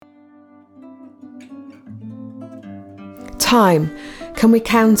Time, can we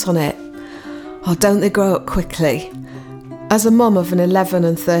count on it? Oh, don't they grow up quickly? As a mum of an 11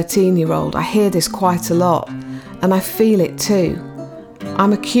 and 13-year-old, I hear this quite a lot, and I feel it too.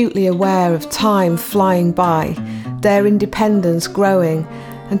 I'm acutely aware of time flying by, their independence growing,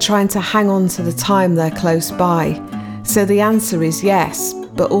 and trying to hang on to the time they're close by. So the answer is yes,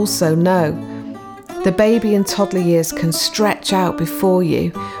 but also no. The baby and toddler years can stretch out before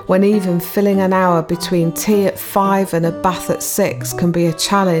you, when even filling an hour between tea at 5 and a bath at 6 can be a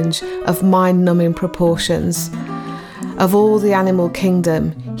challenge of mind-numbing proportions. Of all the animal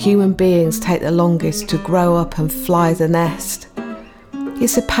kingdom, human beings take the longest to grow up and fly the nest.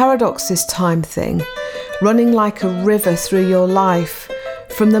 It's a paradox, this time thing, running like a river through your life,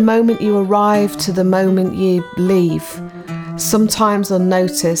 from the moment you arrive to the moment you leave, sometimes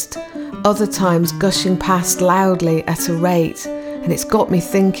unnoticed, other times gushing past loudly at a rate, and it's got me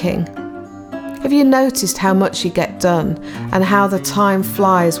thinking. Have you noticed how much you get done and how the time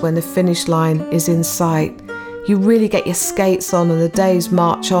flies when the finish line is in sight? You really get your skates on and the days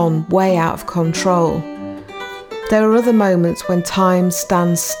march on way out of control. There are other moments when time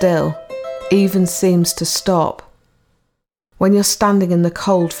stands still, even seems to stop. When you're standing in the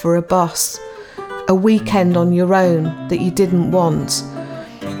cold for a bus, a weekend on your own that you didn't want,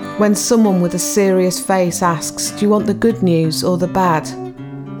 when someone with a serious face asks, do you want the good news or the bad?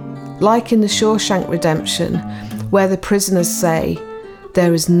 Like in the Shawshank Redemption, where the prisoners say,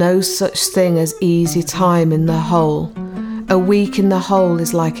 there is no such thing as easy time in the hole. A week in the hole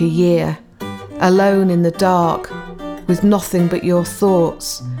is like a year. Alone in the dark, with nothing but your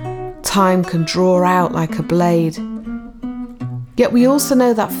thoughts, time can draw out like a blade. Yet we also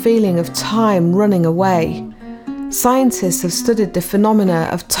know that feeling of time running away. Scientists have studied the phenomena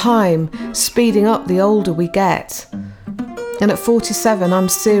of time speeding up the older we get. And at 47, I'm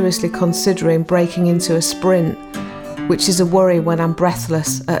seriously considering breaking into a sprint, which is a worry when I'm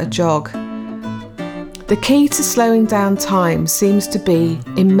breathless at a jog. The key to slowing down time seems to be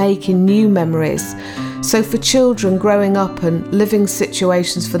in making new memories. So for children growing up and living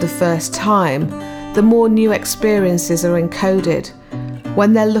situations for the first time, the more new experiences are encoded.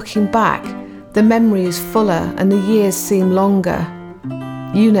 When they're looking back, the memory is fuller and the years seem longer.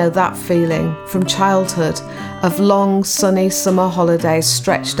 You know that feeling from childhood of long sunny summer holidays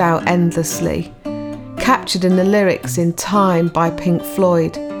stretched out endlessly. Captured in the lyrics in Time by Pink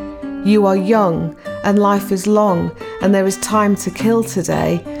Floyd. You are young and life is long and there is time to kill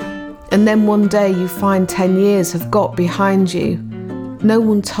today. And then one day you find 10 years have got behind you. No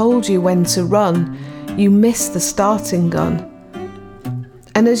one told you when to run. You missed the starting gun.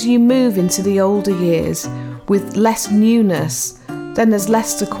 And as you move into the older years with less newness, then there's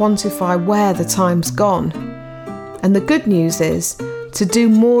less to quantify where the time's gone. And the good news is, to do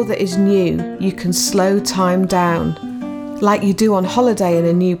more that is new, you can slow time down, like you do on holiday in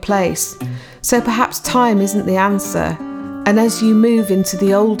a new place. So perhaps time isn't the answer. And as you move into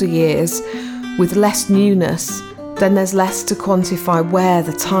the older years with less newness, then there's less to quantify where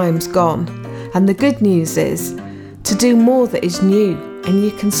the time's gone. And the good news is, to do more that is new, and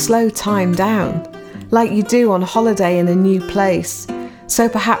you can slow time down, like you do on holiday in a new place. So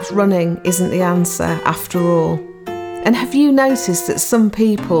perhaps running isn't the answer after all. And have you noticed that some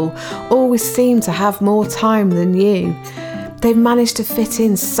people always seem to have more time than you? They've managed to fit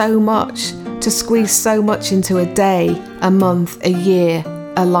in so much, to squeeze so much into a day, a month, a year,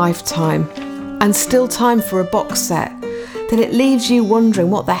 a lifetime, and still time for a box set, that it leaves you wondering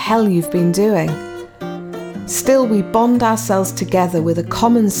what the hell you've been doing. Still, we bond ourselves together with a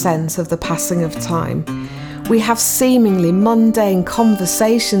common sense of the passing of time. We have seemingly mundane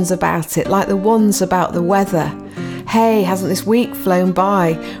conversations about it, like the ones about the weather. Hey, hasn't this week flown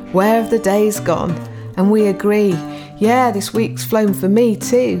by? Where have the days gone? And we agree, yeah, this week's flown for me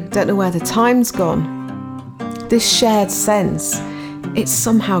too. Don't know where the time's gone. This shared sense, it's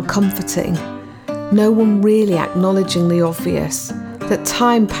somehow comforting. No one really acknowledging the obvious, that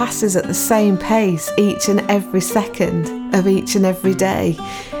time passes at the same pace each and every second of each and every day.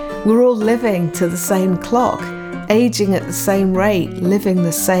 We're all living to the same clock, aging at the same rate, living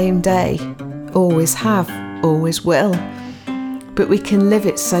the same day. Always have, always will. But we can live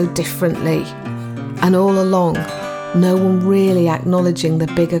it so differently. And all along, no one really acknowledging the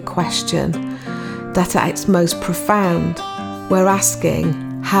bigger question, that at its most profound, we're asking,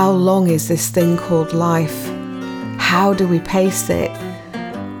 how long is this thing called life? How do we pace it?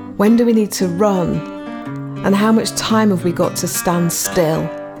 When do we need to run? And how much time have we got to stand still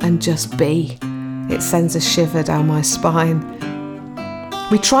and just be? It sends a shiver down my spine.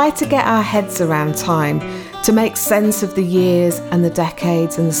 We try to get our heads around time, to make sense of the years and the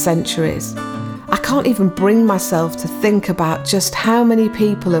decades and the centuries. I can't even bring myself to think about just how many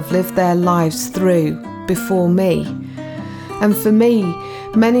people have lived their lives through before me. And for me,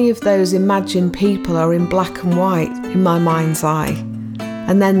 many of those imagined people are in black and white in my mind's eye,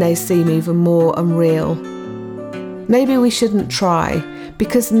 and then they seem even more unreal. Maybe we shouldn't try,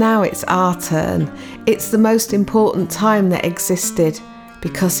 because now it's our turn. It's the most important time that existed,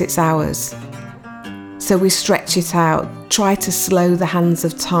 because it's ours. So we stretch it out, try to slow the hands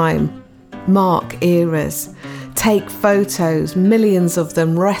of time, mark eras, take photos, millions of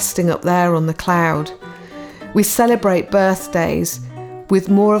them resting up there on the cloud. We celebrate birthdays with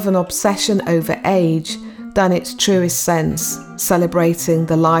more of an obsession over age than its truest sense, celebrating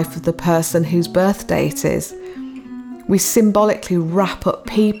the life of the person whose birthday it is. We symbolically wrap up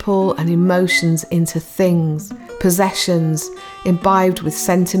people and emotions into things, possessions, imbibed with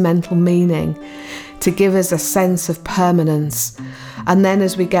sentimental meaning, to give us a sense of permanence. And then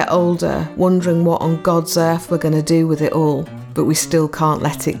as we get older, wondering what on God's earth we're going to do with it all, but we still can't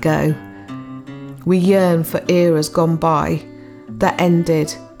let it go. We yearn for eras gone by that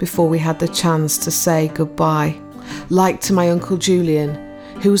ended before we had the chance to say goodbye. Like to my Uncle Julian,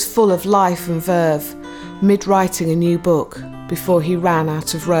 who was full of life and verve, mid-writing a new book before he ran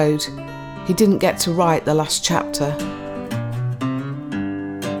out of road. He didn't get to write the last chapter.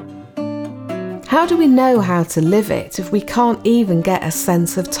 How do we know how to live it if we can't even get a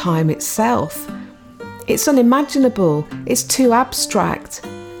sense of time itself? It's unimaginable, it's too abstract,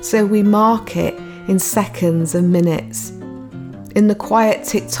 so we mark it in seconds and minutes. In the quiet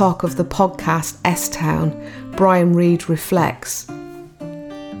tick-tock of the podcast S-Town, Brian Reed reflects,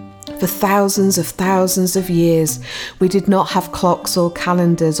 for thousands of years, we did not have clocks or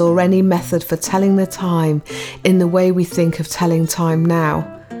calendars or any method for telling the time in the way we think of telling time now.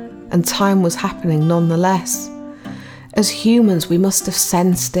 And time was happening nonetheless. As humans, we must have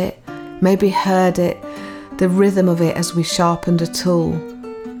sensed it, maybe heard it, the rhythm of it as we sharpened a tool.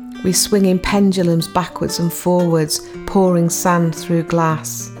 We swing in pendulums backwards and forwards, pouring sand through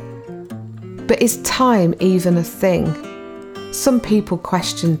glass. But is time even a thing? Some people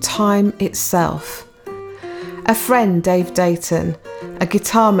question time itself. A friend, Dave Deighton, a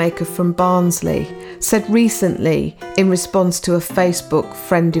guitar maker from Barnsley, said recently, in response to a Facebook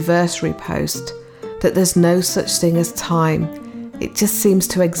friendiversary post, that there's no such thing as time. It just seems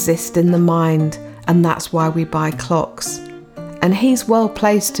to exist in the mind, and that's why we buy clocks. And he's well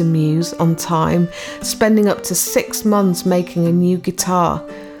placed to muse on time, spending up to 6 months making a new guitar,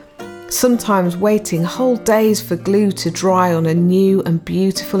 sometimes waiting whole days for glue to dry on a new and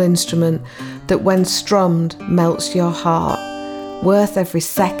beautiful instrument that when strummed melts your heart, worth every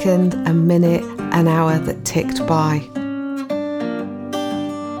second and minute and hour that ticked by.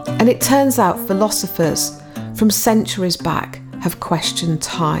 And it turns out philosophers from centuries back have questioned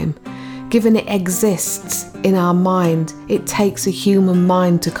time. Given it exists in our mind, it takes a human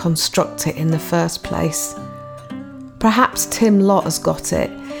mind to construct it in the first place. Perhaps Tim Lott has got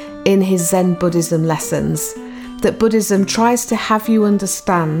it in his Zen Buddhism lessons, that Buddhism tries to have you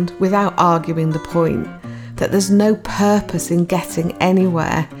understand, without arguing the point, that there's no purpose in getting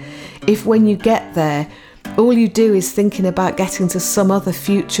anywhere if when you get there, all you do is thinking about getting to some other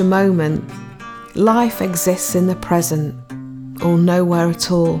future moment. Life exists in the present, or nowhere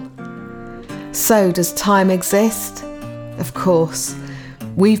at all. So does time exist? Of course.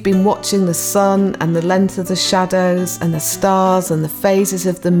 We've been watching the sun and the length of the shadows and the stars and the phases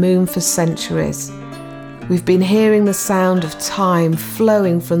of the moon for centuries. We've been hearing the sound of time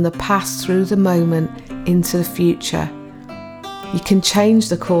flowing from the past through the moment into the future. You can change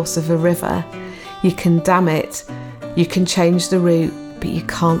the course of a river, you can dam it, you can change the route, but you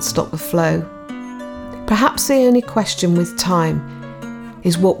can't stop the flow. Perhaps the only question with time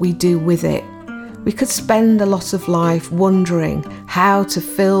is what we do with it. We could spend a lot of life wondering how to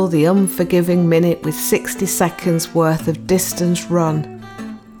fill the unforgiving minute with 60 seconds worth of distance run,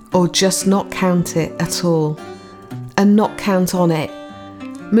 or just not count it at all, and not count on it.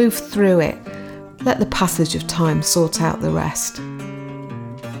 Move through it, let the passage of time sort out the rest.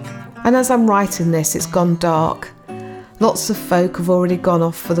 And as I'm writing this, it's gone dark. Lots of folk have already gone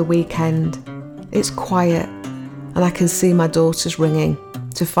off for the weekend. It's quiet, and I can see my daughters ringing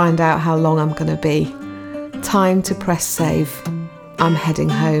to find out how long I'm going to be. Time to press save. I'm heading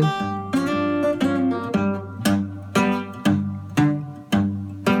home.